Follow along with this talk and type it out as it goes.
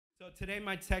So today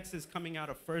my text is coming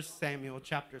out of 1 Samuel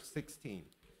chapter 16.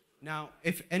 Now,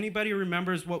 if anybody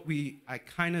remembers I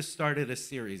kind of started a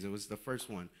series. It was the first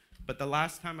one. But the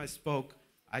last time I spoke,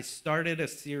 I started a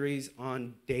series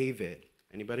on David.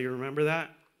 Anybody remember that?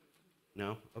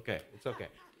 No? Okay, it's okay.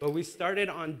 But we started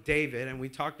on David, and we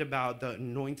talked about the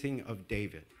anointing of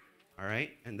David, all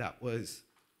right? And that was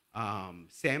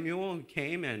Samuel who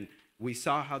came, and we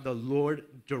saw how the Lord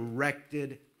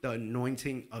directed the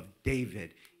anointing of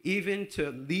David, even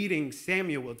to leading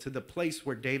Samuel to the place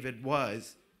where David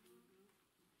was,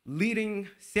 leading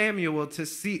Samuel to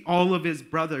see all of his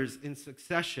brothers in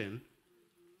succession,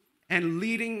 and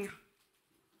leading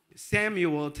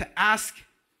Samuel to ask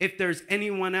if there's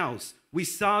anyone else. We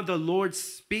saw the Lord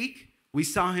speak, we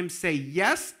saw him say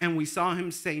yes, and we saw him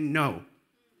say no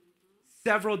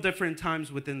several different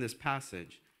times within this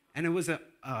passage. And it was an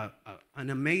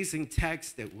amazing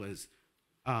text. It was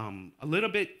a little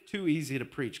bit too easy to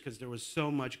preach because there was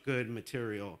so much good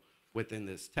material within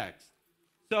this text.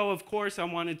 So, of course, I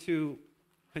wanted to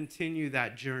continue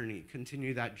that journey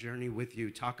with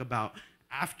you, talk about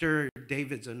after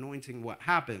David's anointing, what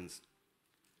happens.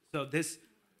 So this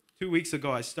 2 weeks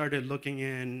ago, I started looking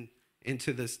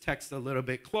into this text a little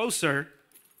bit closer,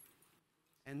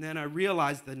 and then I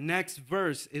realized the next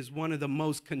verse is one of the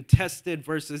most contested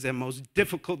verses and most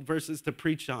difficult verses to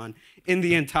preach on in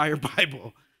the entire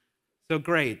Bible. So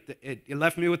great. It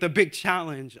left me with a big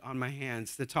challenge on my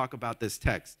hands to talk about this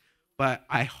text. But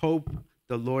I hope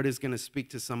the Lord is going to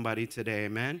speak to somebody today,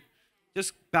 amen?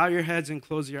 Just bow your heads and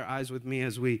close your eyes with me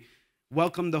as we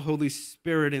welcome the Holy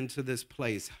Spirit into this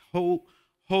place.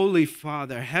 Holy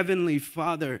Father, Heavenly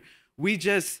Father, we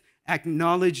just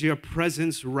acknowledge your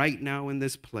presence right now in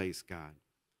this place, God.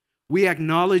 We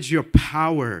acknowledge your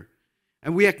power,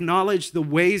 and we acknowledge the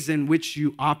ways in which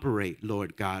you operate,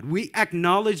 Lord God. We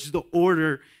acknowledge the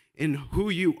order in who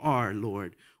you are,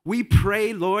 Lord. We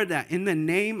pray, Lord, that in the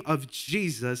name of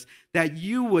Jesus, that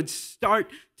you would start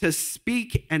to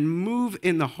speak and move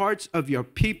in the hearts of your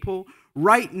people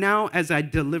right now as I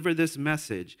deliver this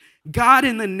message. God,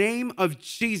 in the name of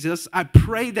Jesus, I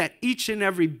pray that each and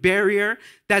every barrier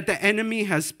that the enemy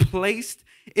has placed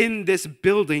in this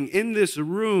building, in this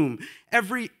room,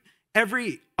 every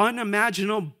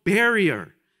unimaginable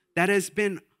barrier that has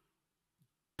been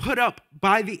put up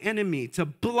by the enemy to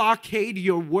blockade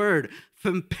your word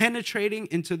from penetrating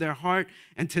into their heart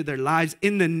and to their lives,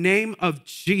 in the name of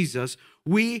Jesus,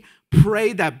 we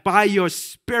pray that by your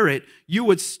Spirit, you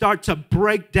would start to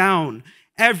break down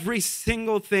every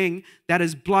single thing that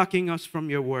is blocking us from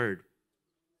your word.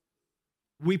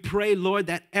 We pray, Lord,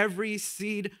 that every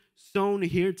seed sown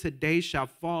here today shall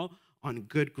fall on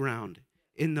good ground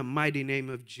in the mighty name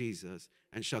of Jesus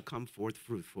and shall come forth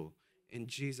fruitful. In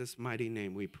Jesus' mighty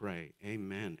name we pray.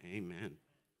 Amen. Amen.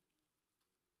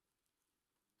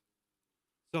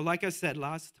 So like I said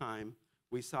last time,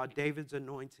 we saw David's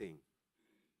anointing.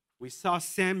 We saw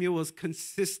Samuel's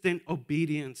consistent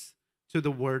obedience to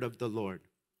the word of the Lord.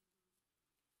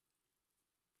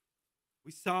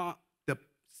 We saw the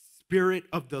Spirit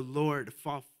of the Lord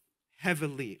fall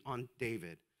heavily on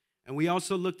David. And we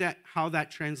also looked at how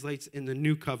that translates in the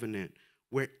new covenant,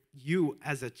 where you,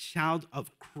 as a child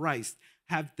of Christ,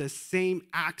 have the same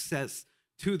access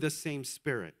to the same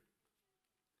Spirit.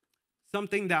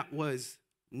 Something that was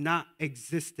not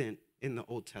existent in the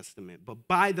Old Testament. But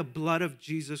by the blood of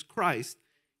Jesus Christ,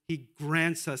 he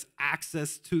grants us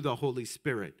access to the Holy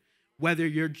Spirit. Whether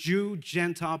you're Jew,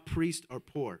 Gentile, priest, or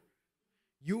poor,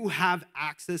 you have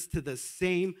access to the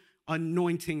same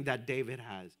anointing that David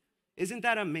has. Isn't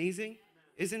that amazing?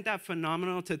 Isn't that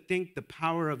phenomenal to think the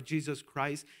power of Jesus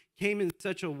Christ came in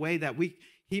such a way that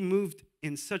he moved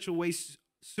in such a way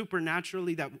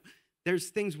supernaturally that there's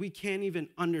things we can't even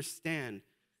understand,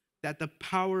 that the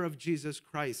power of Jesus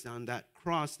Christ on that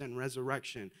cross and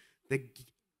resurrection,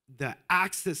 the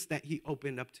access that he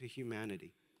opened up to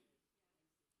humanity.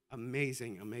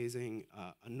 Amazing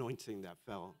anointing that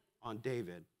fell on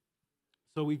David.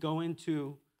 So we go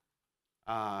into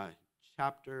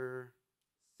chapter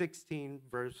 16,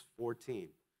 verse 14.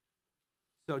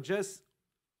 So just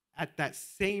at that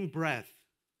same breath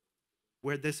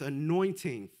where this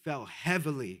anointing fell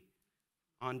heavily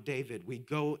on David, we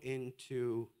go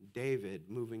into David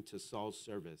moving to Saul's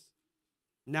service.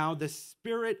 Now the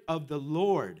Spirit of the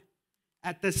Lord,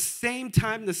 at the same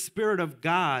time the Spirit of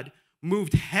God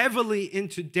moved heavily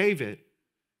into David,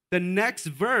 the next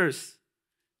verse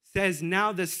says,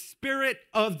 now the Spirit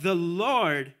of the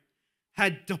Lord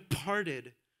had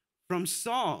departed from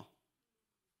Saul.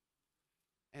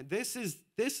 And this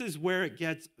is where it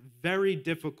gets very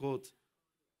difficult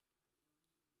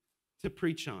to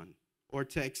preach on or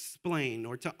to explain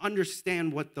or to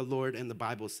understand what the Lord and the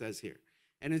Bible says here.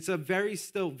 And it's a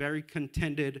still very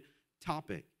contended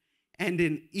topic. And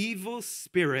an evil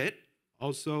spirit,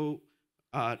 also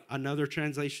another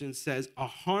translation says, a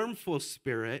harmful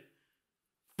spirit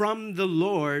from the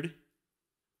Lord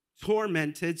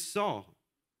tormented Saul.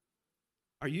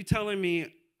 Are you telling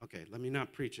me, okay, let me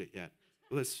not preach it yet.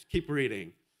 Let's keep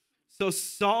reading. So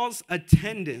Saul's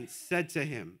attendants said to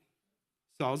him,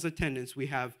 we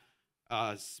have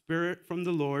a spirit from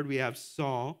the Lord, we have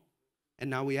Saul, and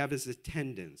now we have his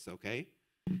attendants, okay?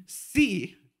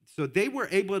 See, so they were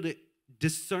able to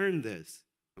discern this,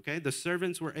 okay? The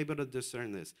servants were able to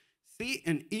discern this. See,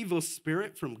 an evil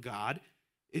spirit from God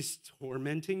is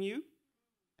tormenting you,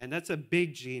 and that's a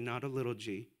big G, not a little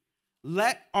g.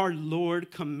 Let our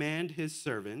Lord command his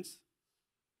servants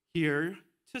here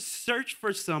to search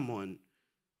for someone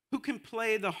who can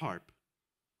play the harp.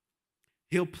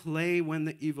 He'll play when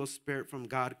the evil spirit from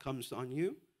God comes on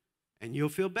you, and you'll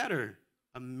feel better.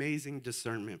 Amazing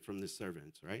discernment from the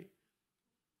servants, right?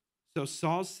 So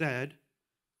Saul said,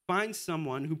 find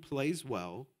someone who plays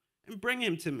well and bring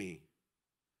him to me.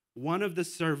 One of the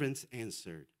servants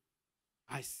answered,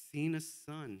 I seen a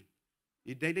son.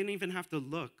 They didn't even have to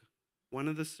look. One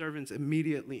of the servants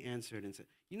immediately answered and said,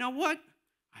 you know what?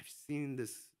 I've seen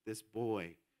this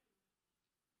boy,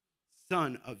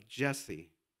 son of Jesse.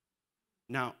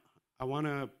 Now, I want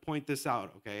to point this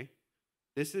out, okay?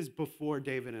 This is before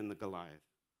David and the Goliath,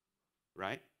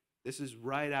 right? This is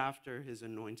right after his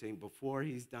anointing, before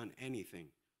he's done anything,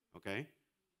 okay?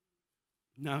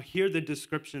 Now, hear the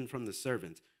description from the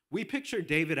servants. We picture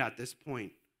David at this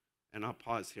point, and I'll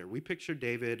pause here. We picture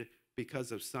David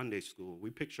because of Sunday school. We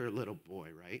picture a little boy,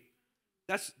 right?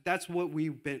 That's what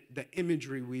the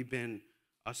imagery we've been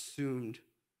assumed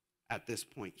at this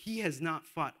point. He has not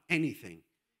fought anything.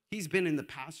 He's been in the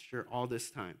pasture all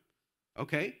this time,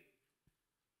 okay?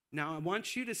 Now, I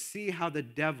want you to see how the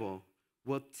devil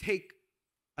will take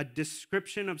a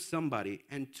description of somebody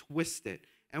and twist it,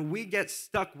 and we get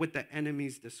stuck with the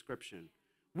enemy's description.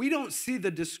 We don't see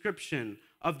the description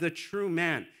of the true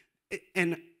man.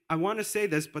 And I want to say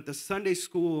this, but the Sunday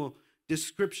school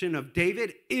description of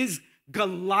David is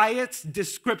Goliath's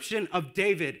description of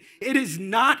David. It is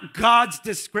not God's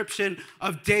description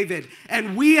of David.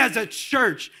 And we as a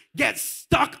church get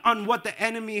stuck on what the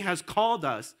enemy has called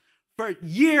us. For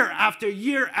year after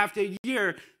year after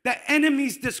year, the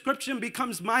enemy's description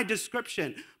becomes my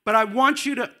description. But I want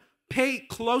you to pay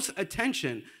close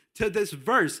attention to this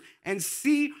verse and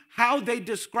see how they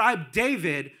describe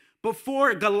David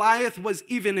before Goliath was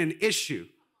even an issue,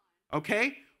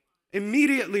 okay?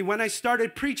 Immediately when I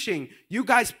started preaching, you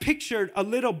guys pictured a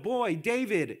little boy,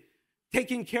 David,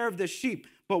 taking care of the sheep.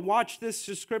 But watch this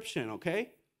description, okay?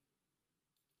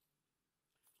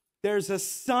 There's a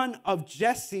son of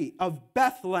Jesse of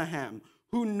Bethlehem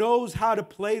who knows how to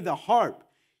play the harp.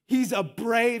 He's a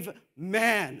brave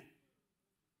man.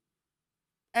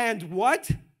 And what?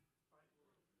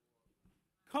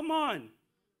 Come on.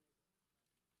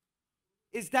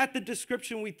 Is that the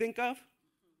description we think of?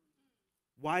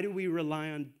 Why do we rely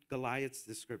on Goliath's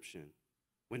description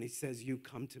when he says, you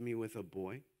come to me with a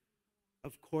boy?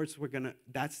 Of course,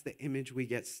 that's the image we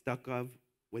get stuck of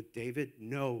with David.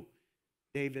 No,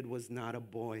 David was not a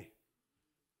boy.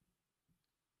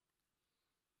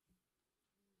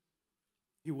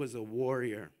 He was a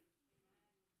warrior.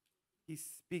 He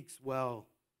speaks well,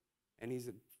 and he's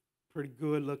a pretty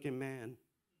good-looking man.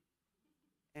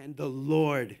 And the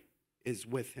Lord is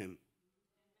with him.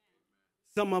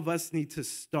 Some of us need to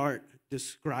start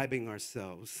describing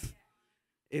ourselves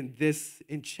in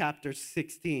chapter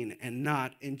 16 and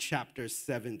not in chapter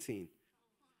 17.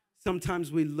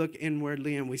 Sometimes we look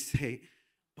inwardly and we say,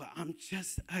 but I'm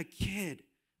just a kid.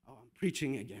 Oh, I'm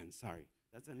preaching again, sorry.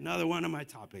 That's another one of my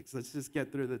topics. Let's just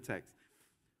get through the text.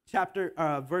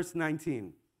 Verse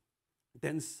 19.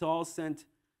 Then Saul sent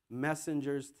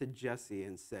messengers to Jesse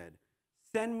and said,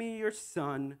 send me your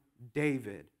son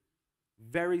David.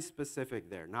 Very specific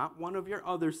there. Not one of your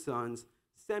other sons.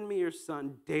 Send me your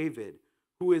son David,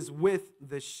 who is with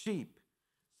the sheep.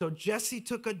 So Jesse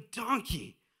took a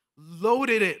donkey,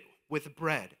 loaded it with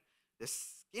bread, the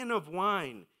skin of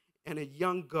wine, and a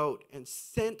young goat, and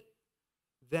sent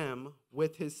them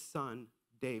with his son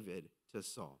David to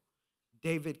Saul.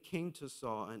 David came to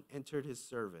Saul and entered his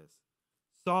service.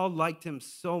 Saul liked him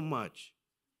so much,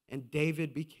 and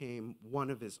David became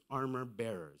one of his armor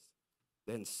bearers.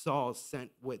 Then Saul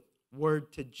sent with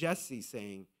word to Jesse,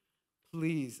 saying,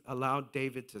 please allow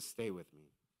David to stay with me.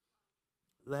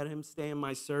 Let him stay in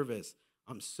my service.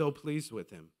 I'm so pleased with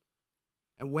him.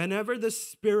 And whenever the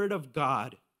Spirit of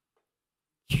God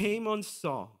came on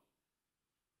Saul,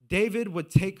 David would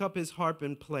take up his harp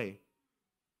and play,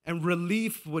 and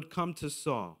relief would come to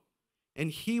Saul,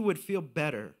 and he would feel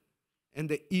better, and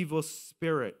the evil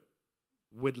spirit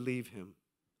would leave him.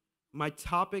 My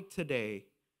topic today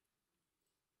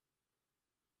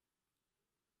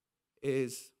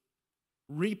is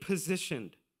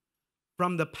repositioned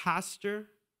from the pasture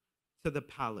to the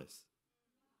palace.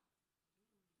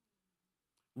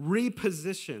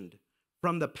 Repositioned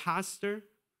from the pasture.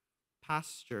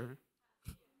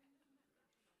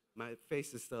 My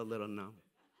face is still a little numb.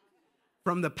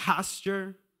 From the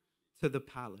pasture to the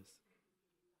palace.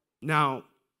 Now,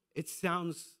 it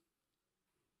sounds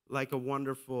like a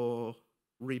wonderful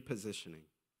repositioning.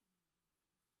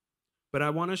 But I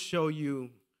want to show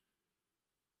you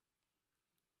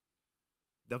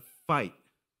the fight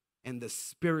and the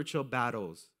spiritual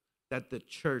battles that the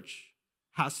church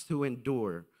has to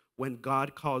endure when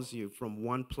God calls you from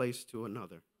one place to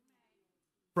another,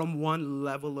 from one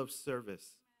level of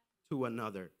service to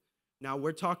another. Now,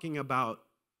 we're talking about,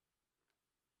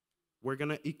 we're going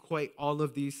to equate all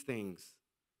of these things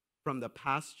from the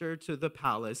pasture to the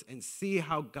palace and see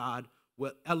how God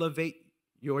will elevate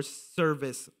your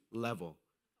service level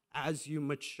as you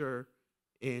mature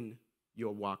in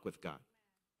your walk with God.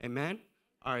 Amen?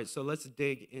 All right, so let's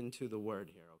dig into the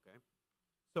word here, okay?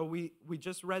 So we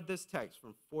just read this text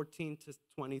from 14 to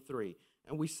 23,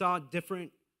 and we saw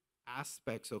different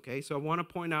aspects, okay? So I want to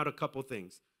point out a couple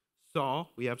things.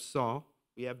 We have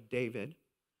David,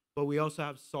 but we also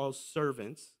have Saul's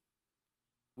servants.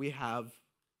 We have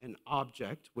an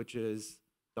object, which is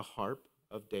the harp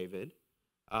of David.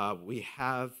 We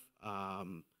have a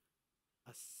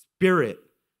spirit,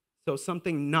 so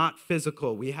something not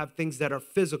physical. We have things that are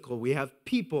physical. We have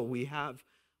people. We have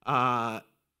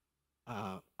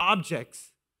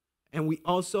objects. And we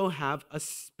also have a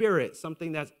spirit,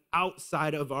 something that's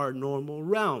outside of our normal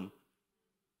realm.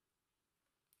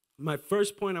 My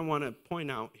first point I want to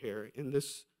point out here in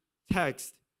this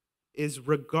text is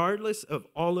regardless of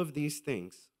all of these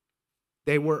things,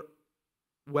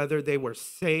 whether they were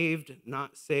saved,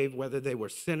 not saved, whether they were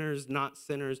sinners, not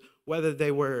sinners, whether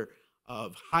they were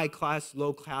of high class,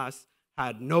 low class,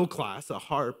 had no class, a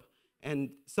harp, and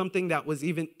something that was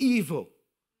even evil.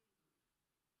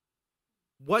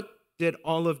 What did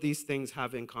all of these things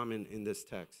have in common in this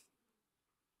text?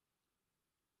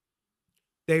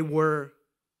 They were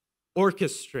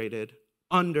orchestrated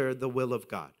under the will of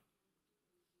God.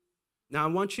 Now, I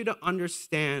want you to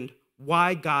understand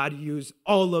why God used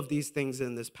all of these things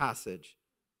in this passage.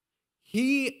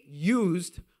 He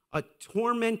used a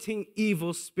tormenting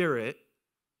evil spirit.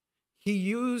 He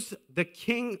used the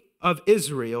king of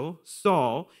Israel,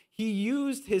 Saul. He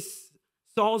used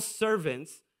Saul's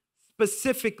servants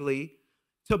specifically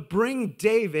to bring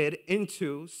David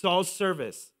into Saul's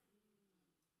service.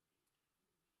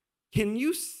 Can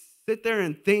you sit there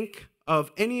and think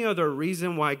of any other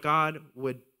reason why God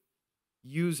would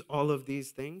use all of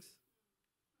these things?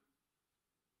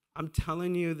 I'm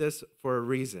telling you this for a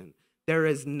reason. There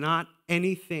is not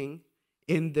anything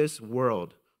in this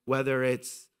world, whether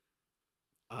it's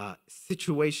a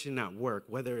situation at work,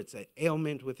 whether it's an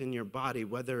ailment within your body,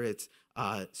 whether it's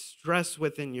stress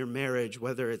within your marriage,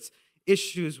 whether it's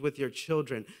issues with your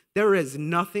children, there is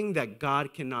nothing that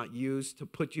God cannot use to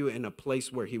put you in a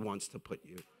place where he wants to put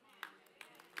you.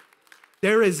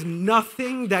 There is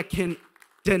nothing that can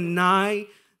deny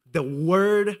the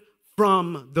word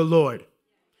from the Lord.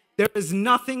 There is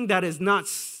nothing that is not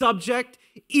subject.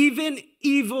 Even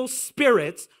evil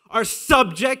spirits are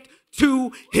subject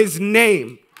to his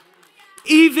name.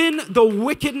 Even the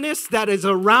wickedness that is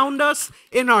around us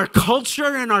in our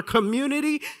culture, in our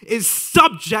community, is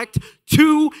subject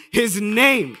to his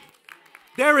name.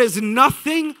 There is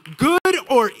nothing good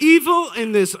or evil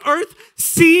in this earth,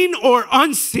 seen or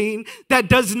unseen, that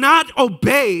does not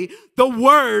obey the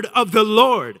word of the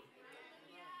Lord.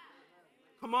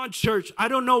 Come on, church. I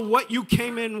don't know what you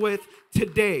came in with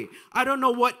today. I don't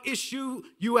know what issue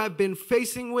you have been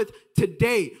facing with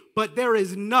today, but there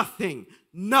is nothing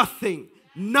that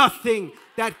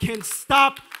can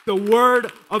stop the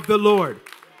word of the Lord.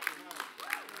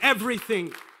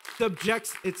 Everything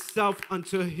subjects itself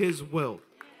unto his will.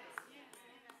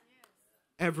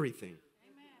 Everything.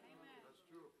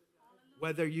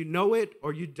 Whether you know it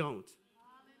or you don't.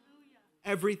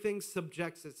 Everything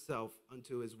subjects itself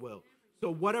unto his will.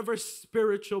 So whatever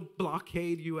spiritual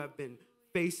blockade you have been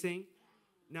facing,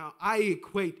 now I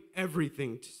equate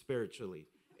everything to spiritually.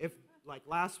 If like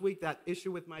last week, that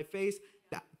issue with my face,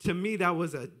 to me that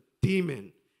was a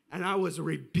demon. And I was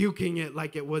rebuking it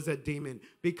like it was a demon.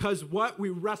 Because what? We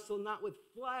wrestle not with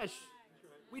flesh.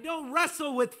 We don't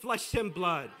wrestle with flesh and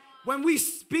blood. When we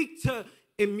speak to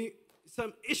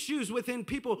some issues within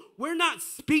people. We're not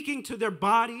speaking to their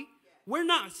body. We're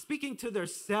not speaking to their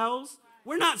cells.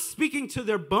 We're not speaking to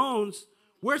their bones.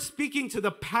 We're speaking to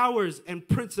the powers and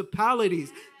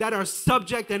principalities that are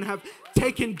subject and have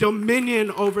taken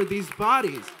dominion over these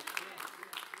bodies.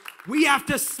 We have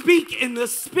to speak in the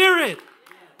Spirit.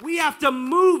 We have to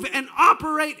move and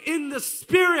operate in the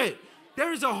Spirit.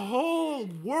 There's a whole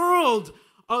world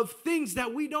of things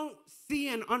that we don't see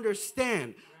and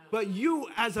understand. But you,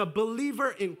 as a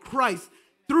believer in Christ,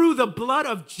 through the blood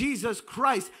of Jesus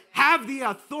Christ, have the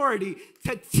authority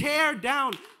to tear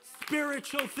down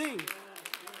spiritual things.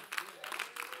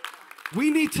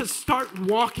 We need to start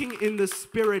walking in the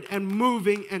Spirit and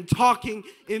moving and talking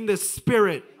in the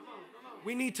Spirit.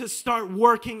 We need to start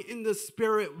working in the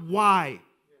Spirit. Why?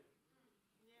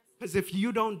 Because if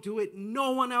you don't do it,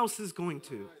 no one else is going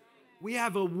to. We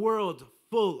have a world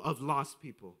full of lost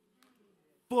people,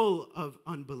 full of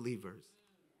unbelievers,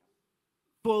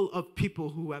 full of people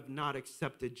who have not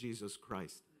accepted Jesus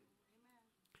Christ.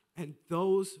 And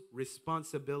those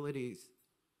responsibilities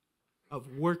of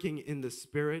working in the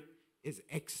Spirit is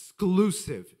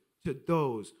exclusive to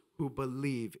those who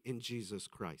believe in Jesus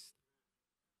Christ.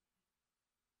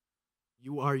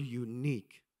 You are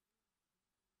unique,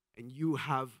 and you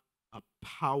have a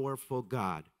powerful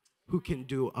God who can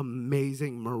do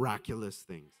amazing, miraculous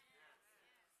things.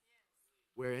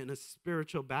 We're in a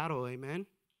spiritual battle, amen?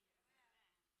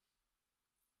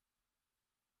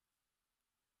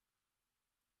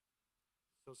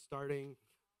 So starting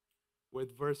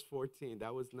with verse 14,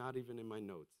 that was not even in my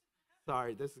notes.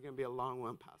 Sorry, this is going to be a long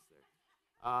one,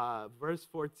 Pastor. Verse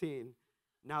 14,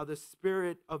 now the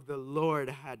Spirit of the Lord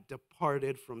had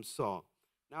departed from Saul.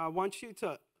 Now I want you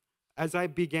to, as I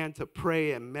began to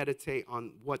pray and meditate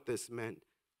on what this meant,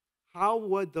 how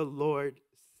would the Lord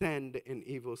send an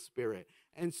evil spirit?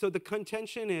 And so the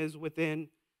contention is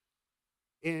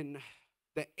in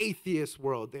the atheist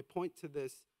world. They point to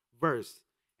this verse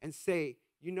and say,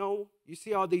 you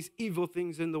see all these evil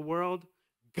things in the world?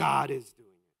 God is doing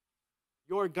it.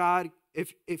 Your God,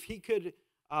 if he could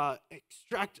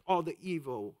extract all the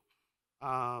evil,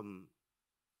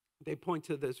 they point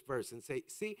to this verse and say,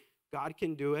 see, God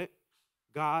can do it.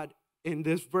 God, in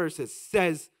this verse, it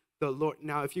says the Lord.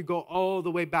 Now, if you go all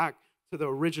the way back to the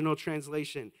original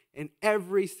translation, in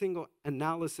every single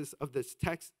analysis of this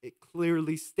text, it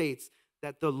clearly states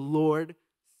that the Lord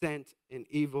sent an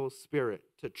evil spirit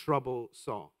to trouble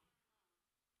Saul.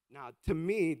 Now, to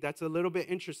me, that's a little bit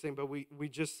interesting, but we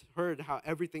just heard how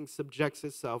everything subjects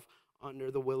itself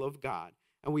under the will of God.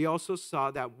 And we also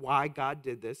saw that why God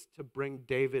did this, to bring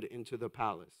David into the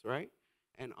palace, right?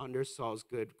 And under Saul's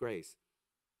good grace.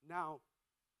 Now,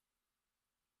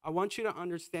 I want you to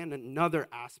understand another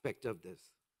aspect of this.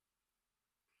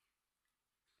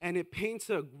 And it paints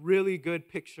a really good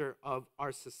picture of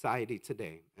our society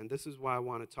today. And this is why I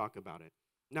want to talk about it.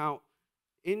 Now,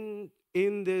 in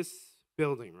this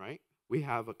building, right, we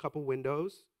have a couple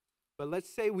windows. But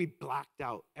let's say we blacked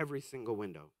out every single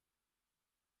window.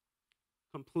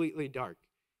 Completely dark.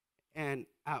 And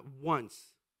at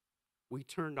once, we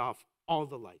turned off all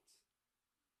the lights.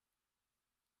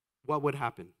 What would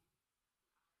happen?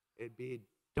 It'd be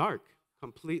dark,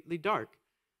 completely dark.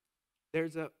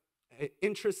 There's an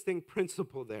interesting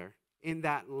principle there in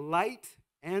that light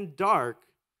and dark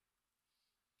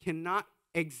cannot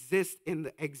exist in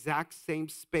the exact same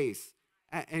space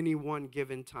at any one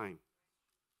given time.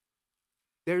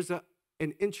 There's an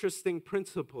interesting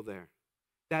principle there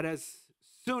that as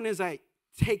soon as I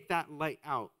take that light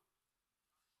out,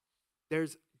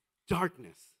 there's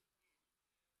darkness.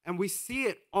 And we see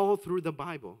it all through the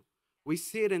Bible. We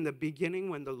see it in the beginning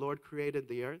when the Lord created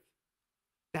the earth,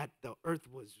 that the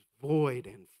earth was void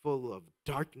and full of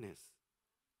darkness.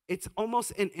 It's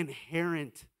almost an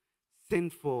inherent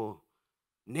sinful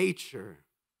nature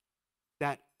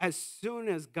that as soon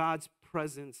as God's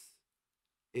presence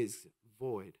is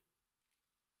void,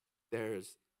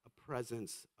 there's a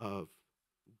presence of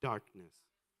darkness.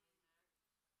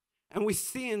 And we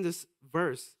see in this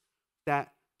verse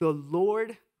that the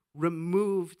Lord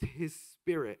removed his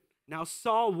spirit. Now,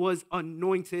 Saul was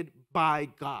anointed by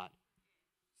God.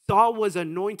 Saul was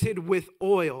anointed with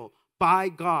oil by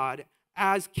God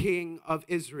as king of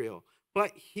Israel.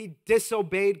 But he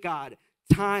disobeyed God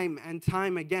time and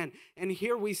time again. And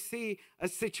here we see a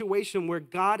situation where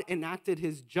God enacted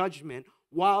his judgment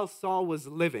while Saul was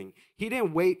living. He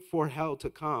didn't wait for hell to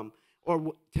come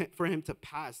or for him to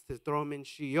pass, to throw him in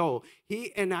Sheol.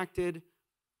 He enacted,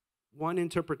 one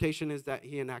interpretation is that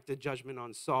he enacted judgment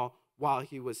on Saul while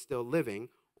he was still living.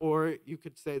 Or you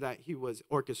could say that he was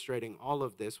orchestrating all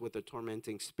of this with a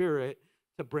tormenting spirit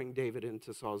to bring David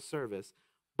into Saul's service.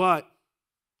 But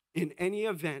in any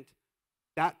event,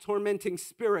 that tormenting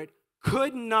spirit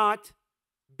could not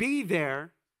be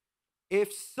there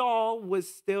if Saul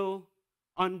was still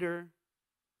under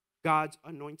God's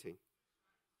anointing.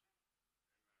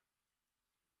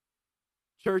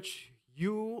 Church,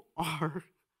 you are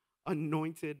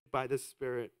anointed by the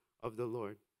Spirit of the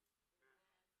Lord.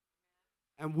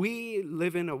 And we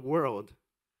live in a world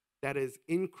that is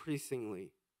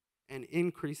increasingly and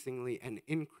increasingly and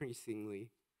increasingly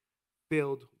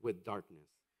filled with darkness.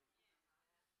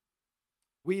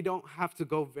 We don't have to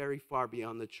go very far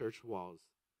beyond the church walls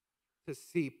to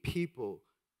see people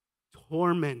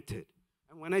tormented.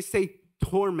 And when I say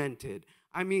tormented,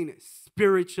 I mean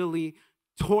spiritually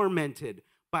tormented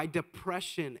by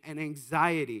depression and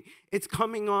anxiety. It's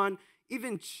coming on.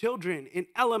 Even children in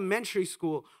elementary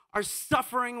school are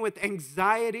suffering with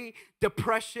anxiety,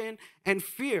 depression, and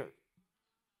fear.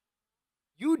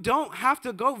 You don't have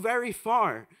to go very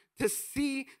far to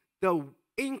see the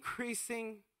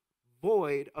increasing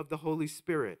void of the Holy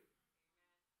Spirit.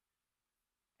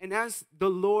 And as the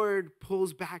Lord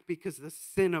pulls back because the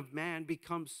sin of man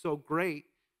becomes so great,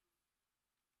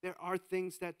 there are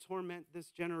things that torment this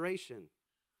generation.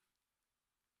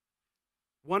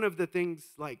 One of the things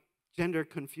like gender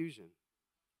confusion.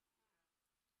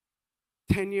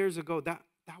 10 years ago, that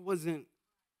wasn't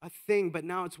a thing, but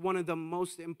now it's one of the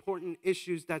most important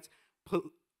issues that's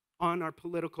on our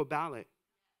political ballot.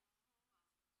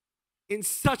 In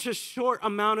such a short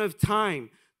amount of time,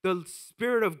 the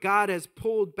Spirit of God has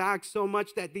pulled back so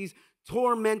much that these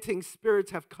tormenting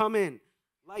spirits have come in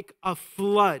like a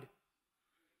flood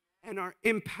and are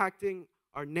impacting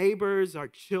our neighbors, our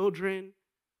children,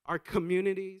 our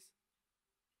communities.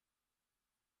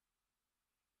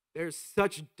 There's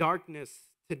such darkness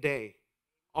today,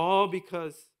 all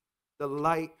because the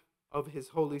light of His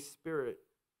Holy Spirit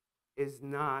is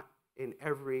not in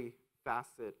every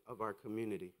facet of our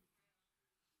community.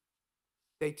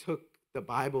 They took the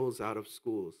Bibles out of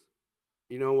schools.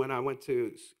 You know, when I went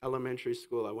to elementary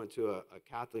school, I went to a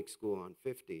Catholic school on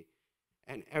 50,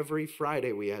 and every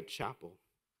Friday we had chapel,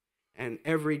 and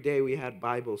every day we had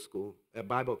Bible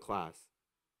class.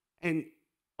 And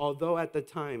although at the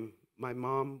time my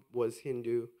mom was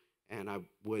Hindu, and I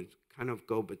would kind of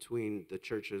go between the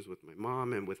churches with my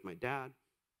mom and with my dad,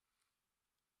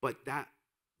 but that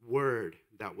word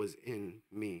that was in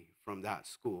me from that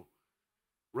school,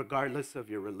 regardless of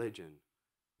your religion,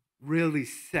 really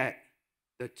set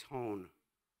the tone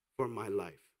for my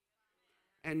life.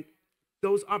 And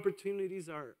those opportunities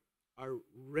are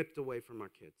ripped away from our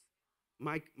kids.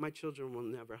 My children will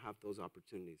never have those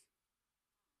opportunities.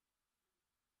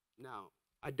 Now,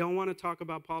 I don't want to talk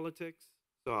about politics,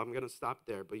 so I'm going to stop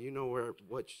there, but you know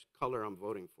which color I'm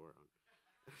voting for.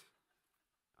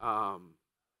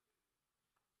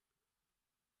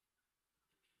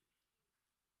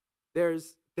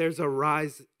 There's a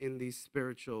rise in these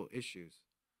spiritual issues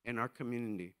in our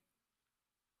community.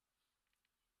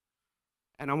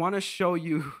 And I want to show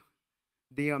you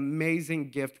the amazing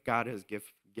gift God has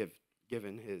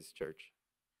given His church.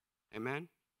 Amen?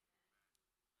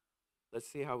 Let's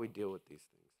see how we deal with these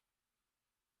things.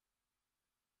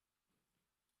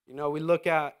 You know, we look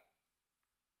at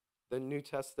the New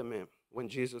Testament when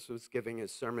Jesus was giving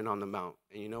His Sermon on the Mount.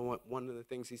 And you know what? One of the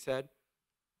things He said?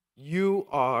 You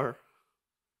are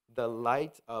the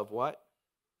light of what?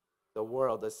 The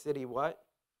world. The city what?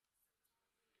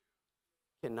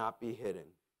 Cannot be hidden.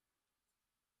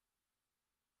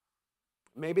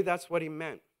 Maybe that's what He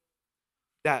meant.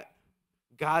 That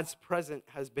God's presence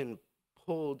has been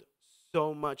pulled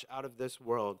so much out of this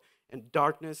world, and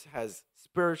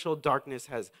spiritual darkness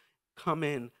has come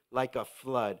in like a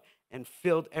flood and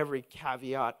filled every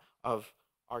caveat of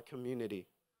our community.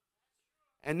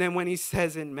 And then when He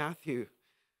says in Matthew,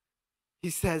 He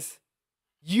says,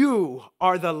 you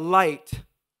are the light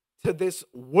to this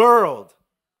world.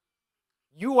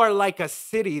 You are like a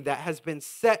city that has been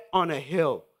set on a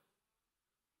hill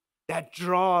that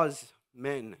draws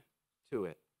men to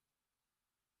it.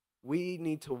 We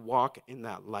need to walk in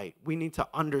that light. We need to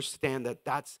understand that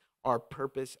that's our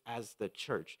purpose as the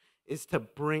church, is to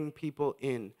bring people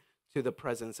in to the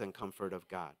presence and comfort of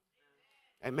God.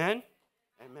 Amen?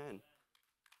 Amen.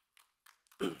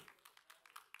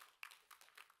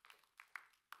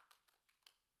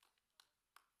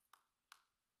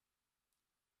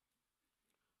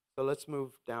 So let's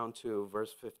move down to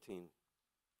verse 15.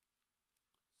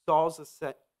 Saul's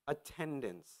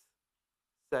attendants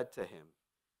said to him,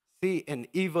 see, an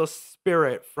evil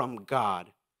spirit from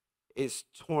God is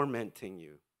tormenting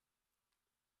you.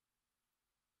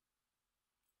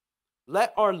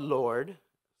 Let our Lord,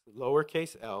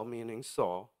 lowercase l, meaning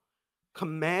Saul,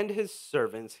 command his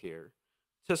servants here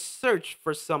to search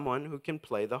for someone who can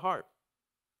play the harp.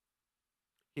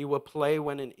 He will play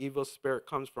when an evil spirit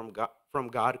comes from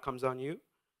God comes on you,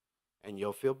 and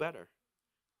you'll feel better.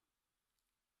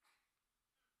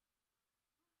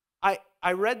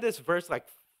 I read this verse like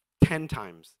 10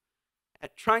 times,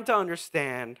 trying to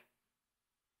understand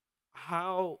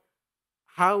how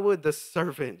would the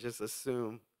servant just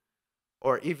assume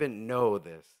or even know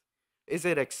this? Is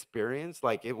it experience?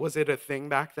 Like, was it a thing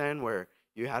back then where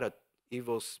you had an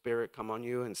evil spirit come on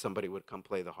you and somebody would come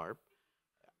play the harp?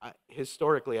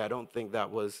 Historically, I don't think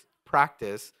that was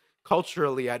practice.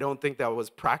 Culturally, I don't think that was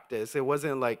practice. It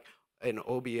wasn't like an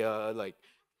obia, like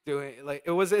doing, like,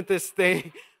 it wasn't this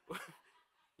thing,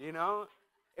 you know?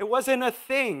 It wasn't a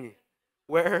thing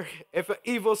where if an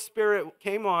evil spirit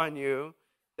came on you,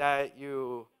 that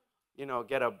you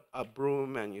get a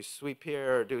broom and you sweep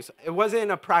here or do something.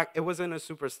 It wasn't a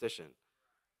superstition.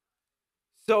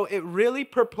 So it really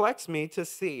perplexed me to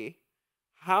see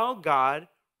how God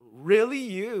really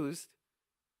used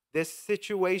this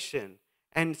situation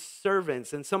and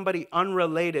servants and somebody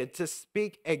unrelated to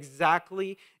speak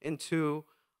exactly into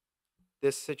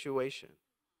this situation.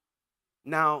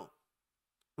 Now,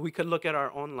 we could look at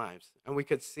our own lives and we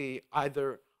could see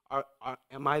either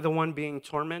am I the one being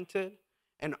tormented?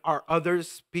 And are others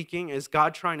speaking? Is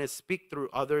God trying to speak through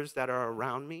others that are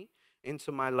around me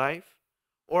into my life?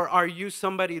 Or are you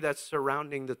somebody that's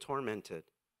surrounding the tormented?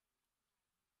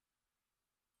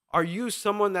 Are you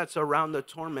someone that's around the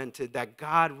tormented that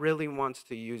God really wants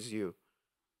to use you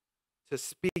to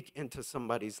speak into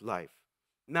somebody's life?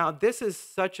 Now, this is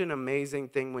such an amazing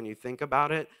thing when you think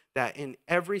about it, that in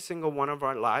every single one of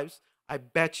our lives, I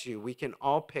bet you we can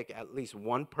all pick at least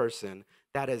one person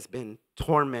that has been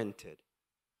tormented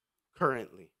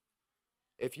currently.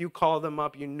 If you call them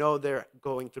up, you know they're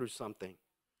going through something.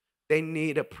 They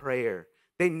need a prayer.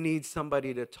 They need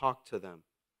somebody to talk to them.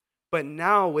 But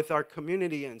now with our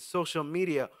community and social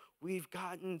media, we've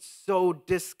gotten so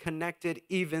disconnected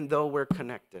even though we're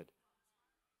connected.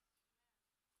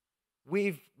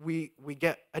 We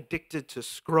get addicted to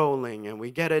scrolling, and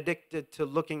we get addicted to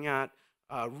looking at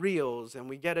reels, and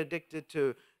we get addicted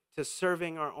to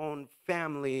serving our own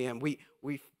family, and we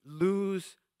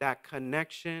lose that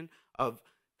connection of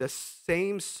the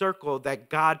same circle that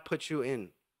God put you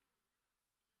in.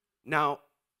 Now,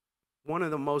 one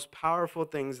of the most powerful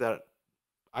things that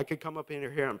I could come up in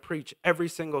here and preach every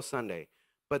single Sunday,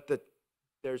 but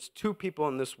there's two people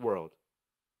in this world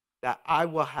that I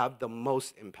will have the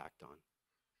most impact on.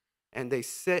 And they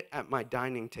sit at my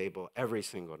dining table every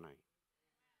single night.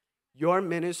 Your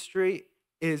ministry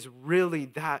is really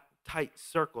that tight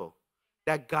circle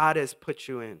that God has put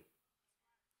you in.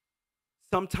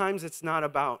 Sometimes it's not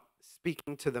about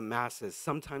speaking to the masses.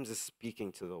 Sometimes it's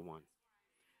speaking to the one.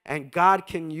 And God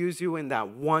can use you in that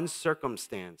one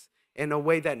circumstance in a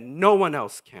way that no one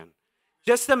else can.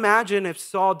 Just imagine if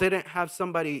Saul didn't have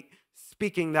somebody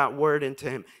speaking that word into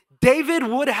him. David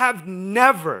would have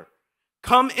never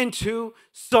come into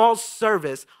Saul's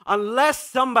service unless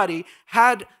somebody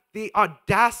had the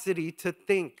audacity to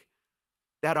think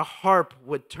that a harp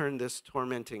would turn this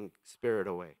tormenting spirit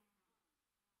away.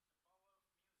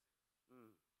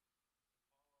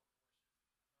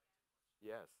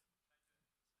 Yes.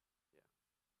 Yeah,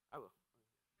 I will.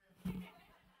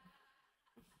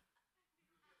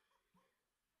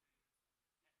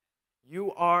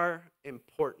 You are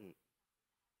important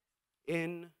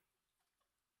in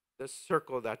the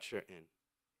circle that you're in.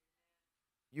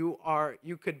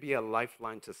 You could be a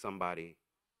lifeline to somebody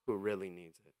who really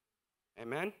needs it.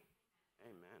 Amen?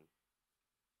 Amen.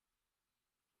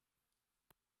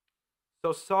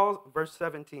 So Saul, verse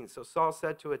 17, so Saul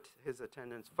said to his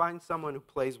attendants, find someone who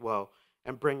plays well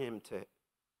and bring him to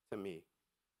me.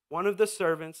 One of the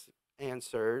servants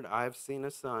answered, I have seen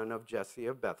a son of Jesse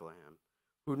of Bethlehem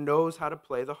who knows how to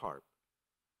play the harp.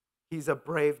 He's a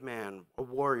brave man, a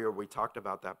warrior. We talked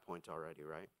about that point already,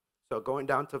 right? So going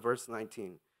down to verse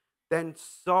 19. Then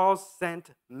Saul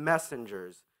sent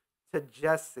messengers to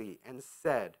Jesse and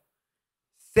said,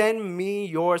 send me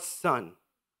your son,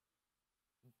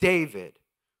 David,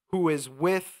 who is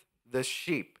with the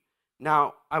sheep.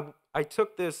 Now, I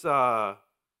took this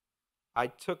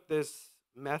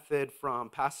method from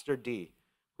Pastor D,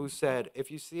 who said,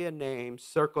 if you see a name,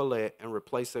 circle it and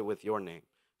replace it with your name.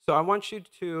 So I want you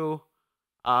to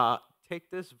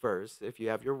take this verse, if you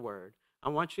have your word. I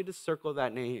want you to circle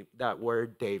that name, that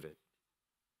word, David.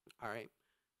 All right.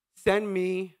 Send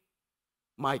me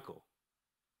Michael,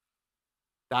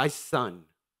 thy son,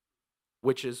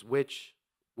 which is with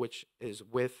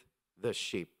the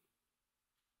sheep.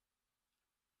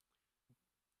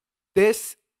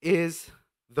 This is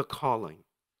the calling.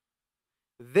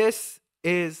 This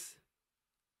is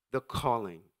the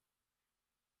calling.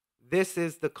 This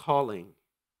is the calling.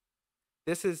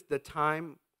 This is the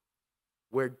time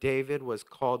where David was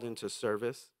called into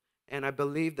service. And I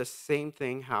believe the same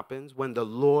thing happens when the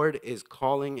Lord is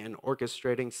calling and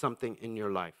orchestrating something in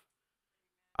your life.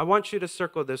 I want you to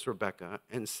circle this, Rebecca,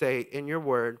 and say in your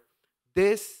word,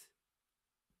 this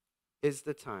is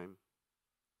the time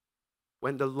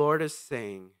when the Lord is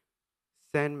saying,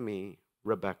 send me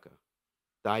Rebecca,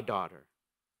 thy daughter,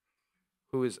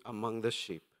 who is among the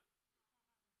sheep.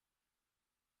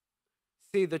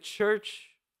 See, the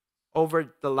church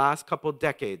over the last couple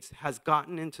decades has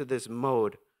gotten into this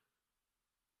mode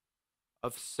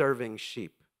of serving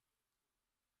sheep.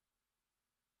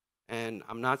 And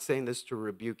I'm not saying this to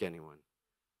rebuke anyone,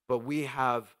 but we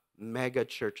have mega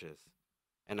churches.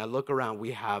 And I look around,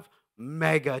 we have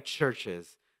mega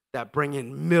churches that bring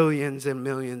in millions and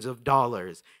millions of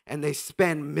dollars, and they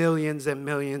spend millions and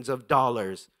millions of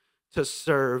dollars to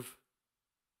serve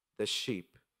the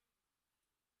sheep.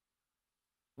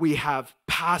 We have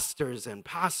pastors and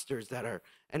pastors that are,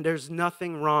 and there's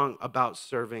nothing wrong about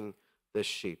serving the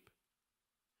sheep.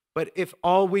 But if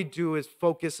all we do is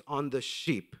focus on the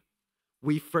sheep,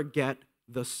 we forget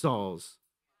the souls.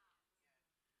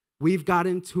 We've got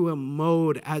into a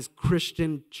mode as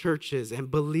Christian churches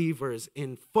and believers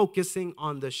in focusing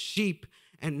on the sheep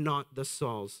and not the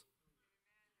souls.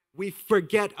 We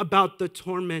forget about the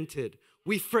tormented.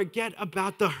 We forget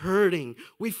about the hurting.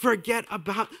 We forget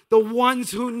about the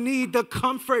ones who need the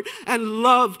comfort and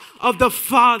love of the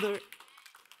Father.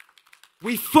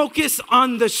 We focus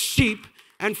on the sheep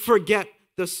and forget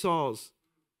the souls.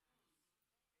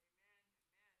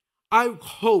 I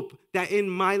hope that in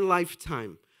my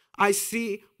lifetime, I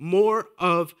see more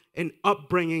of an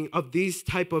upbringing of these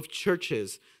type of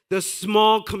churches, the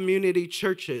small community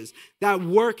churches that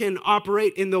work and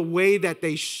operate in the way that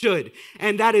they should,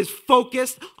 and that is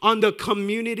focused on the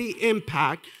community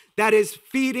impact, that is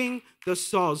feeding the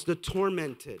souls, the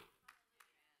tormented,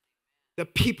 the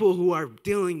people who are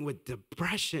dealing with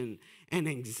depression and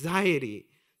anxiety,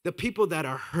 the people that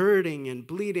are hurting and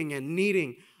bleeding and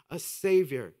needing a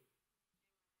Savior.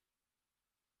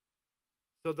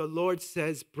 So the Lord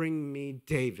says, bring me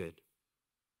David,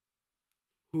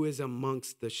 who is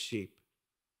amongst the sheep.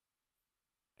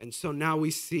 And so now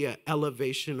we see an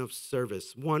elevation of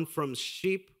service, one from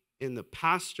sheep in the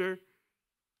pasture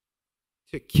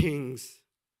to kings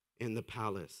in the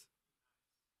palace.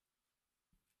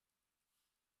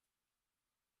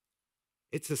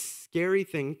 It's a scary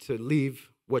thing to leave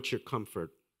what your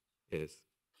comfort is.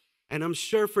 And I'm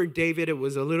sure for David, it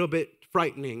was a little bit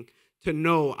frightening to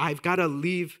know I've got to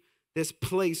leave this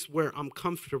place where I'm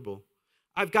comfortable.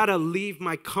 I've got to leave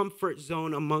my comfort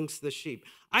zone amongst the sheep.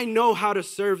 I know how to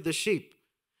serve the sheep.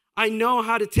 I know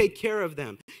how to take care of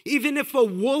them. Even if a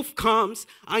wolf comes,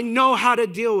 I know how to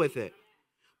deal with it.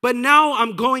 But now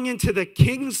I'm going into the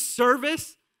king's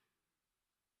service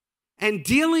and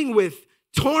dealing with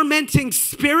tormenting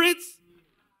spirits.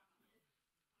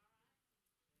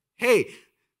 Hey,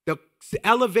 the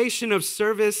elevation of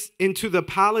service into the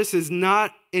palace is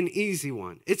not an easy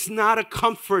one. It's not a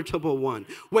comfortable one.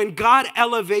 When God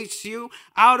elevates you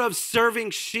out of serving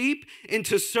sheep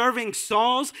into serving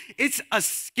souls, it's a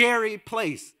scary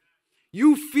place.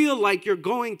 You feel like you're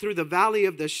going through the valley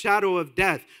of the shadow of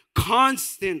death,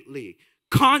 constantly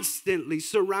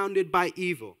surrounded by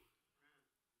evil.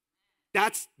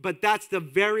 But that's the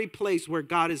very place where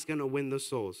God is going to win the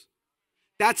souls.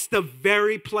 That's the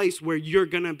very place where you're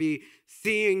going to be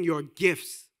seeing your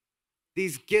gifts,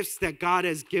 these gifts that God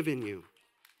has given you.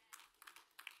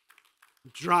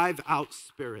 Drive out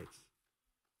spirits.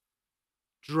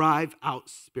 Drive out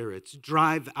spirits.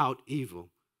 Drive out evil.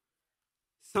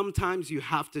 Sometimes you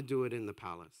have to do it in the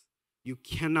palace. You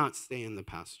cannot stay in the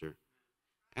pasture.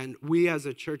 And we as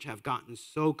a church have gotten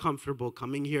so comfortable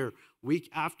coming here week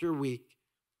after week,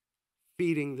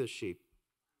 feeding the sheep.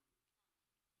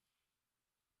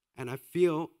 And I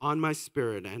feel on my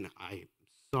spirit, and I'm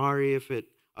sorry if it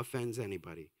offends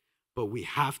anybody, but we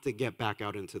have to get back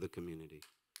out into the community.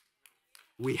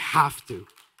 We have to.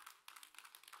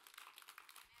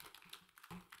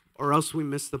 Or else we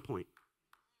miss the point.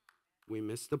 We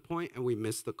miss the point and we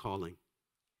miss the calling.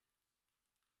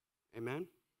 Amen?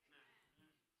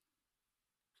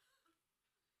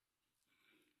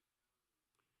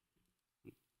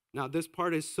 Now, this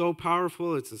part is so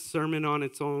powerful, it's a sermon on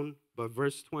its own. But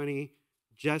verse 20,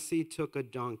 Jesse took a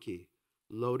donkey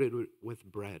loaded with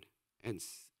bread and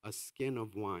a skin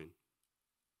of wine.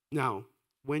 Now,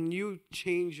 when you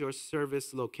change your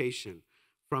service location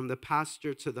from the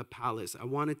pasture to the palace, I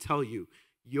want to tell you,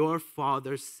 your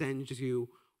Father sends you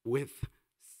with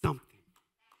something.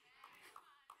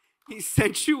 He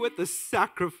sent you with a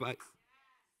sacrifice.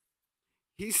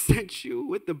 He sent you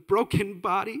with the broken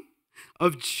body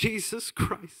of Jesus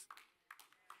Christ.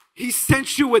 He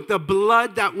sent you with the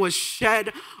blood that was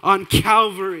shed on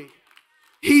Calvary.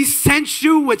 He sent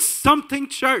you with something,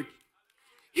 church.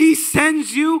 He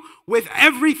sends you with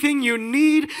everything you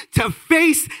need to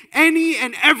face any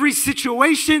and every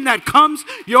situation that comes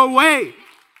your way.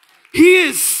 He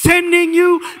is sending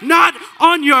you not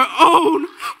on your own,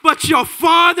 but your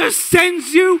Father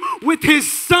sends you with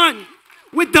his Son,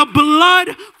 with the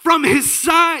blood from his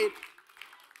side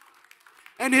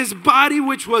and his body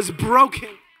which was broken.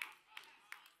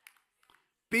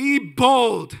 Be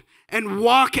bold and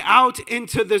walk out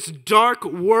into this dark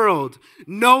world,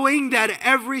 knowing that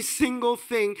every single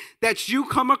thing that you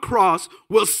come across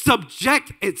will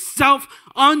subject itself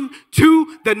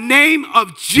unto the name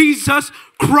of Jesus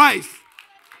Christ.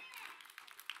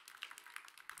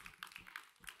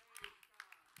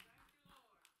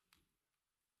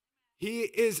 He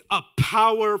is a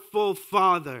powerful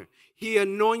Father. He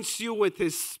anoints you with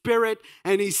his Spirit,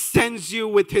 and he sends you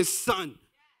with his Son.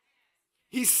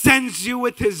 He sends you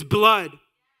with his blood.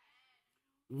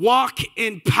 Walk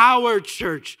in power,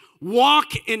 church.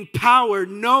 Walk in power,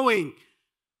 knowing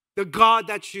the God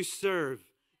that you serve,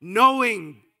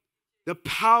 knowing the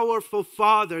powerful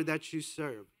Father that you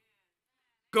serve.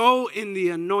 Go in the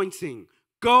anointing,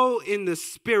 go in the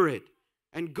Spirit,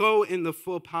 and go in the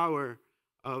full power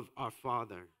of our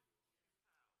Father.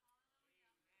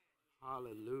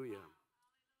 Hallelujah.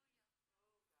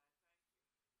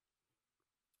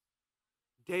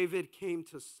 David came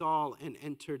to Saul and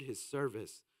entered his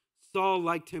service. Saul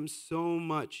liked him so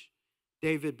much,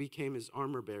 David became his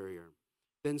armor bearer.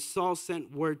 Then Saul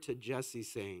sent word to Jesse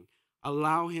saying,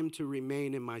 allow him to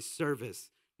remain in my service.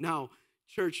 Now,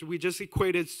 church, we just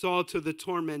equated Saul to the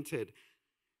tormented.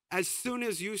 As soon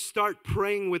as you start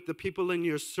praying with the people in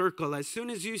your circle, as soon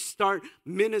as you start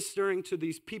ministering to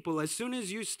these people, as soon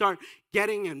as you start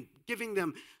getting and giving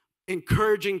them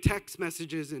encouraging text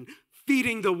messages and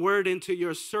feeding the word into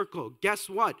your circle, guess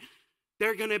what?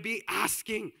 They're going to be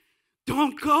asking,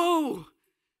 don't go.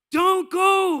 Don't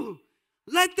go.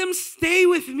 Let them stay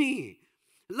with me.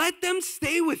 Let them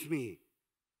stay with me.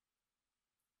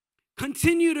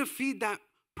 Continue to feed that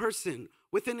person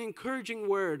with an encouraging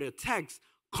word, a text.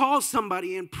 Call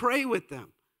somebody and pray with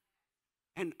them.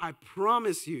 And I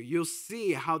promise you, you'll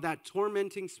see how that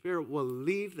tormenting spirit will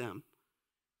leave them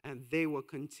and they will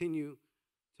continue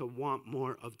to want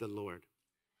more of the Lord.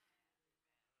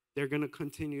 They're going to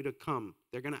continue to come.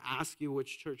 They're going to ask you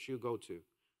which church you go to.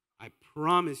 I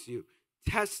promise you,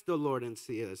 test the Lord and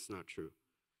see it's not true.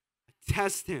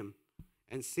 Test him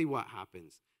and see what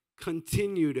happens.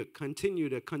 Continue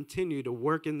to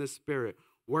work in the Spirit,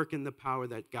 work in the power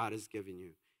that God has given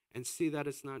you, and see that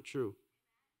it's not true.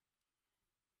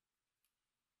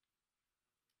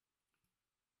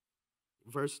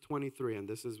 Verse 23, and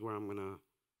this is where I'm going to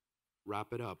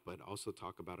wrap it up, but also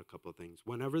talk about a couple of things.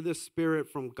 Whenever the Spirit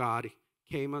from God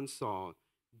came on Saul,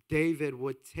 David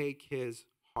would take his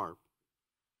harp,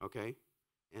 okay,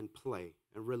 and play,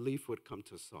 and relief would come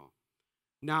to Saul.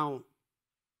 Now,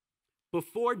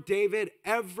 before David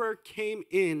ever came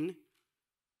in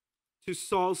to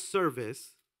Saul's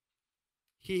service,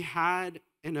 he had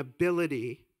an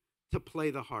ability to play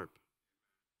the harp.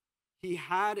 He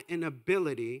had an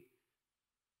ability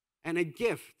and a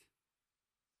gift.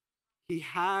 He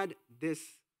had this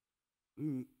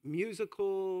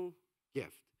musical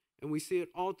gift. And we see it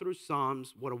all through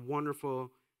Psalms, what a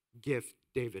wonderful gift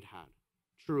David had.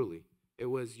 Truly. It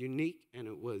was unique and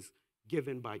it was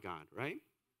given by God, right?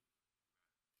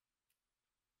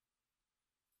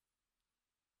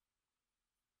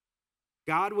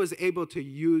 God was able to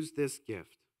use this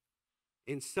gift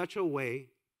in such a way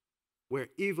where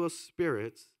evil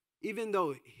spirits, even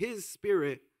though his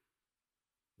spirit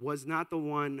was not the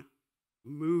one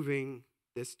moving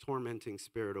this tormenting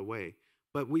spirit away,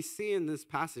 but we see in this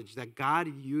passage that God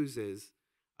uses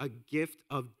a gift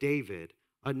of David,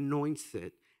 anoints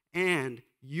it, and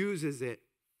uses it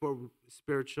for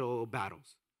spiritual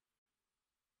battles.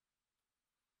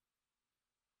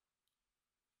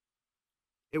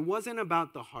 It wasn't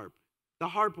about the harp. The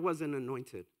harp wasn't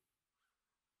anointed.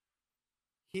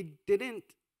 He didn't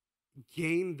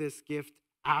gain this gift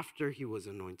after he was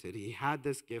anointed. He had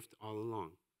this gift all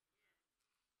along.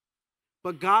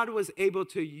 But God was able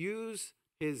to use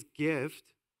his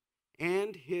gift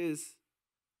and his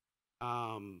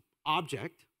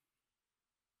object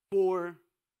for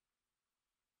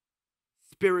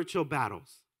spiritual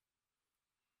battles.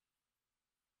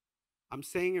 I'm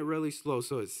saying it really slow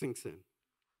so it sinks in.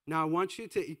 Now, I want you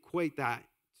to equate that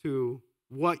to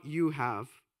what you have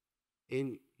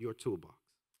in your toolbox.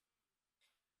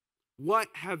 What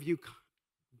have you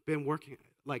been working at?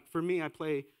 Like for me, I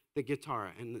play the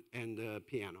guitar and the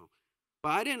piano. But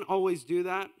I didn't always do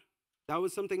that. That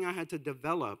was something I had to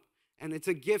develop. And it's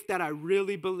a gift that I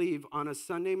really believe on a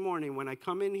Sunday morning when I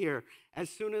come in here, as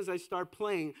soon as I start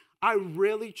playing, I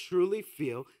really truly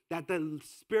feel that the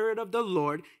Spirit of the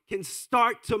Lord can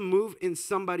start to move in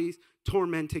somebody's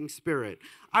tormenting spirit.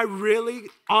 I really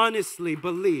honestly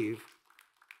believe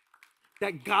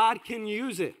that God can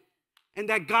use it and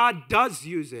that God does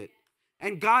use it.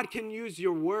 And God can use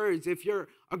your words if you're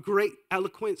a great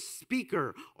eloquent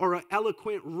speaker or an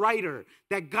eloquent writer,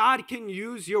 that God can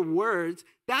use your words.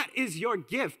 That is your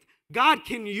gift. God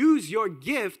can use your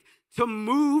gift to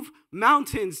move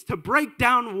mountains, to break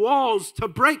down walls, to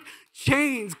break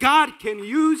chains. God can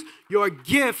use your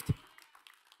gift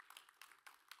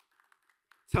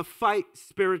to fight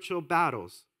spiritual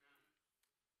battles.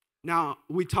 Now,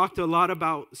 we talked a lot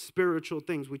about spiritual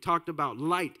things. We talked about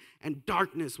light and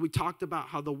darkness. We talked about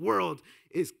how the world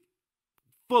is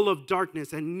full of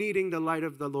darkness and needing the light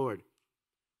of the Lord.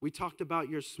 We talked about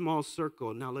your small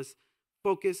circle. Now, let's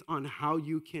focus on how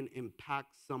you can impact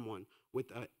someone with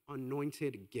an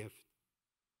anointed gift.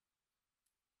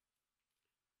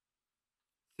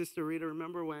 Sister Rita,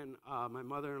 remember when my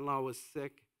mother-in-law was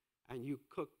sick and you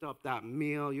cooked up that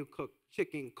meal? You cooked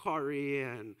chicken curry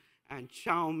and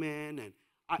chow mein,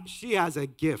 and she has a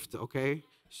gift, okay?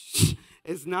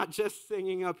 It's not just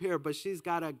singing up here, but she's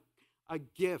got a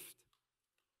gift.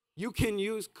 You can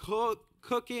use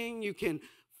cooking, you can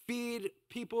feed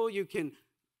people,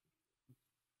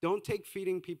 don't take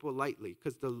feeding people lightly,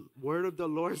 because the word of the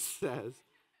Lord says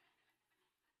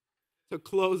to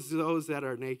clothe those that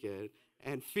are naked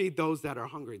and feed those that are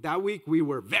hungry. That week, we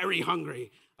were very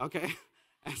hungry, okay?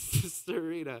 And Sister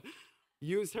Rita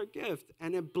used her gift,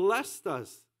 and it blessed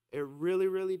us. It really,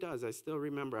 really does. I still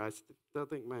remember. I still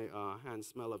think my hands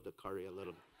smell of the curry a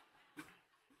little.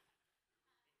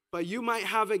 But you might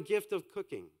have a gift of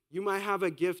cooking. You might have a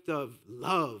gift of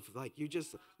love, like you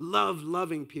just love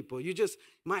loving people. You just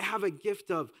might have a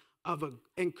gift of an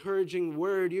encouraging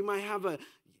word. You might have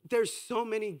there's so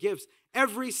many gifts.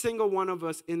 Every single one of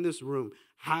us in this room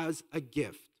has a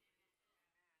gift.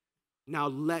 Now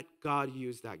let God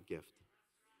use that gift.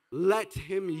 Let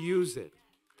him use it.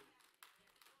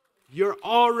 You're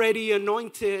already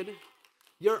anointed.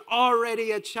 You're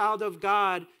already a child of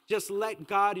God. Just let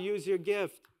God use your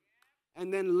gift.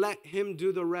 And then let him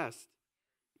do the rest.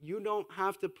 You don't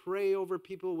have to pray over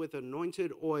people with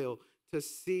anointed oil to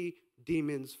see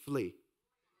demons flee.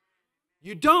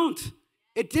 You don't.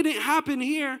 It didn't happen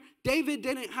here. David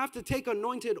didn't have to take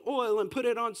anointed oil and put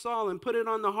it on Saul and put it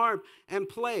on the harp and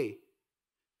play.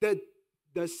 The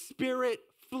Spirit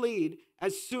fled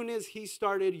as soon as he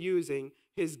started using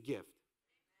his gift.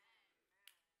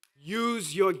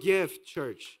 Use your gift,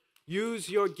 church. Use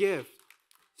your gift.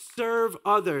 Serve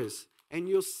others, and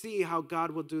you'll see how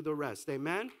God will do the rest.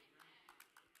 Amen?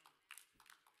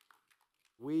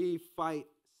 We fight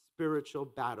spiritual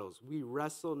battles. We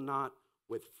wrestle not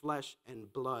with flesh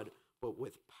and blood, but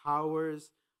with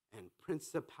powers and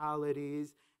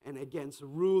principalities and against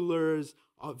rulers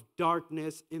of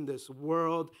darkness in this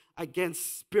world,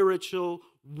 against spiritual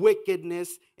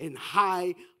wickedness in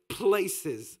high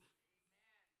places.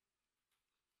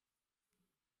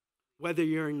 Whether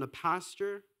you're in the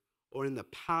pasture or in the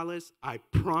palace, I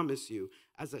promise you,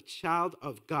 as a child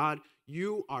of God,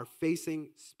 you are facing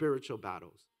spiritual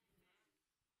battles.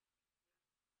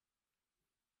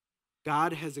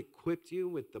 God has equipped you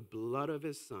with the blood of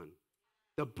his Son,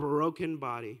 the broken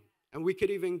body. And we could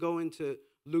even go into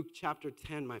Luke chapter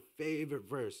 10, my favorite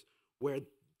verse, where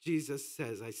Jesus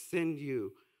says, I send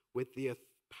you with the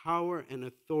power and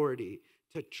authority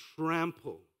to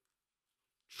trample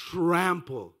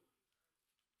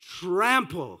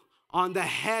on the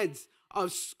heads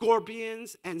of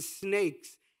scorpions and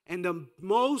snakes. And the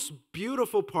most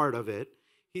beautiful part of it,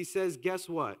 he says, guess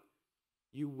what?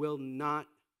 You will not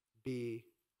be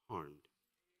harmed.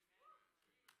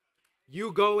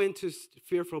 You go into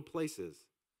fearful places.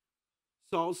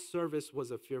 Saul's service was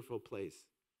a fearful place.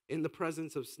 In the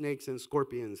presence of snakes and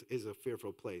scorpions is a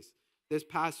fearful place. This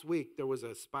past week, there was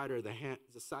a spider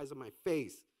the size of my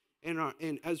face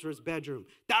in Ezra's bedroom.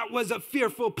 That was a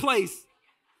fearful place.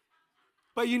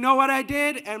 But you know what I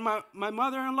did? And my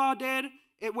mother-in-law did?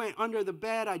 It went under the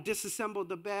bed. I disassembled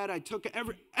the bed. I took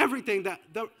everything.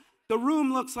 The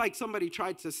room looks like somebody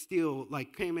tried to steal,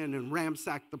 like came in and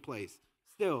ransacked the place.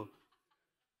 Still.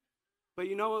 But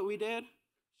you know what we did?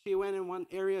 She went in one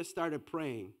area, started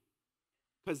praying.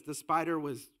 because the spider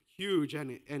was huge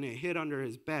and it hid under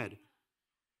his bed.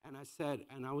 And I said,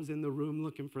 and I was in the room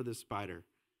looking for the spider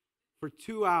for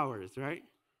 2 hours, right?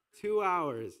 2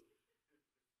 hours.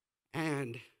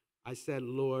 And I said,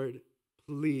 Lord,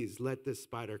 please let this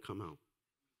spider come out.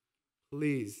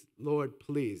 Please, Lord,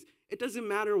 please. It doesn't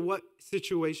matter what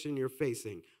situation you're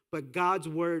facing, but God's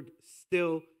word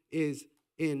still is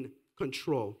in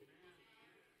control.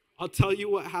 I'll tell you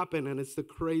what happened, and it's the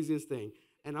craziest thing.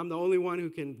 And I'm the only one who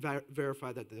can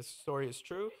verify that this story is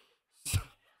true.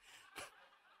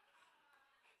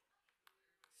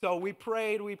 So we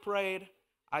prayed.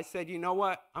 I said, you know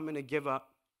what? I'm going to give up.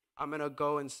 I'm going to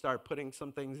go and start putting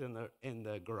some things in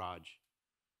the garage.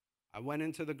 I went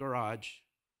into the garage,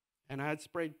 and I had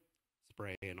spray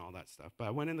and all that stuff. But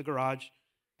I went in the garage,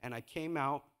 and I came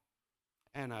out,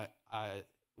 and I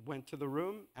went to the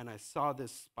room, and I saw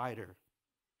this spider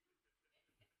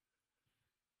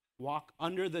walk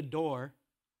under the door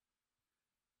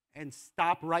and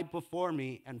stop right before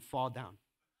me and fall down.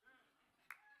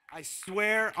 I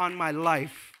swear on my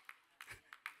life,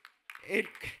 it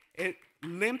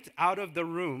limped out of the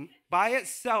room by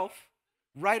itself,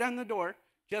 right on the door,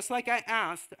 just like I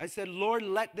asked. I said, Lord,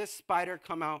 let this spider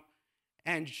come out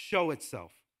and show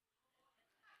itself.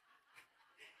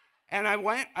 And I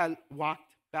walked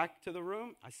back to the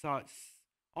room. I saw it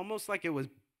almost like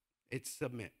it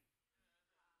submit.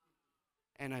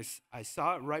 And I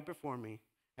saw it right before me,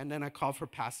 and then I called for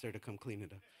Pasture to come clean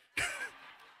it up.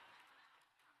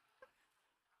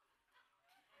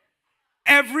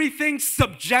 Everything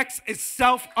subjects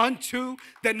itself unto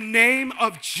the name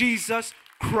of Jesus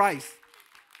Christ.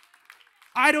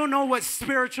 I don't know what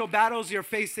spiritual battles you're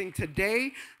facing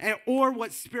today or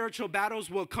what spiritual battles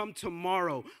will come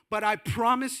tomorrow, but I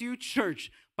promise you,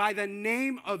 church, by the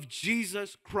name of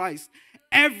Jesus Christ,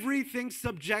 everything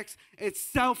subjects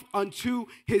itself unto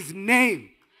his name.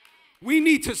 We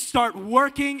need to start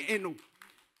working in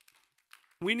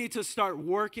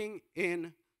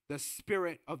the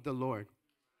Spirit of the Lord.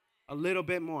 A little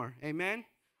bit more. Amen?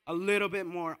 A little bit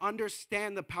more.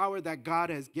 Understand the power that God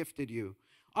has gifted you.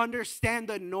 Understand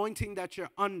the anointing that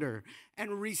you're under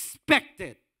and respect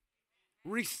it.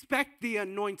 Respect the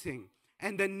anointing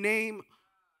and the name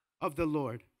of the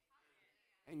Lord.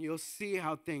 And you'll see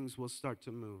how things will start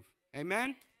to move.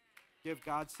 Amen? Give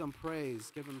God some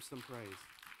praise. Give him some praise.